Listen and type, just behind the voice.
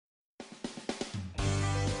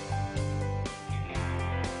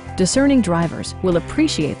Discerning drivers will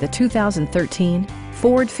appreciate the 2013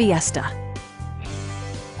 Ford Fiesta.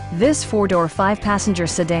 This four-door, five-passenger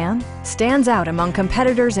sedan stands out among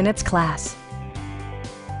competitors in its class.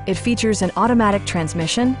 It features an automatic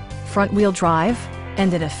transmission, front-wheel drive,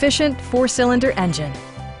 and an efficient four-cylinder engine.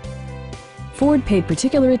 Ford paid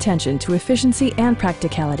particular attention to efficiency and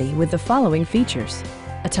practicality with the following features: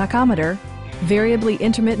 a tachometer, variably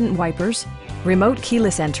intermittent wipers, remote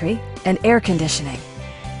keyless entry, and air conditioning.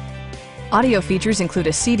 Audio features include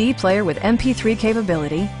a CD player with MP3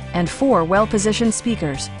 capability and 4 well-positioned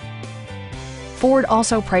speakers. Ford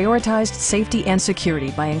also prioritized safety and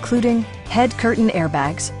security by including head curtain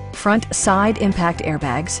airbags, front side impact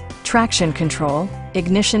airbags, traction control,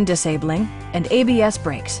 ignition disabling, and ABS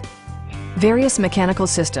brakes. Various mechanical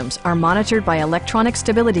systems are monitored by electronic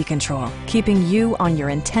stability control, keeping you on your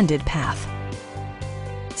intended path.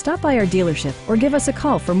 Stop by our dealership or give us a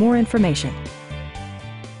call for more information.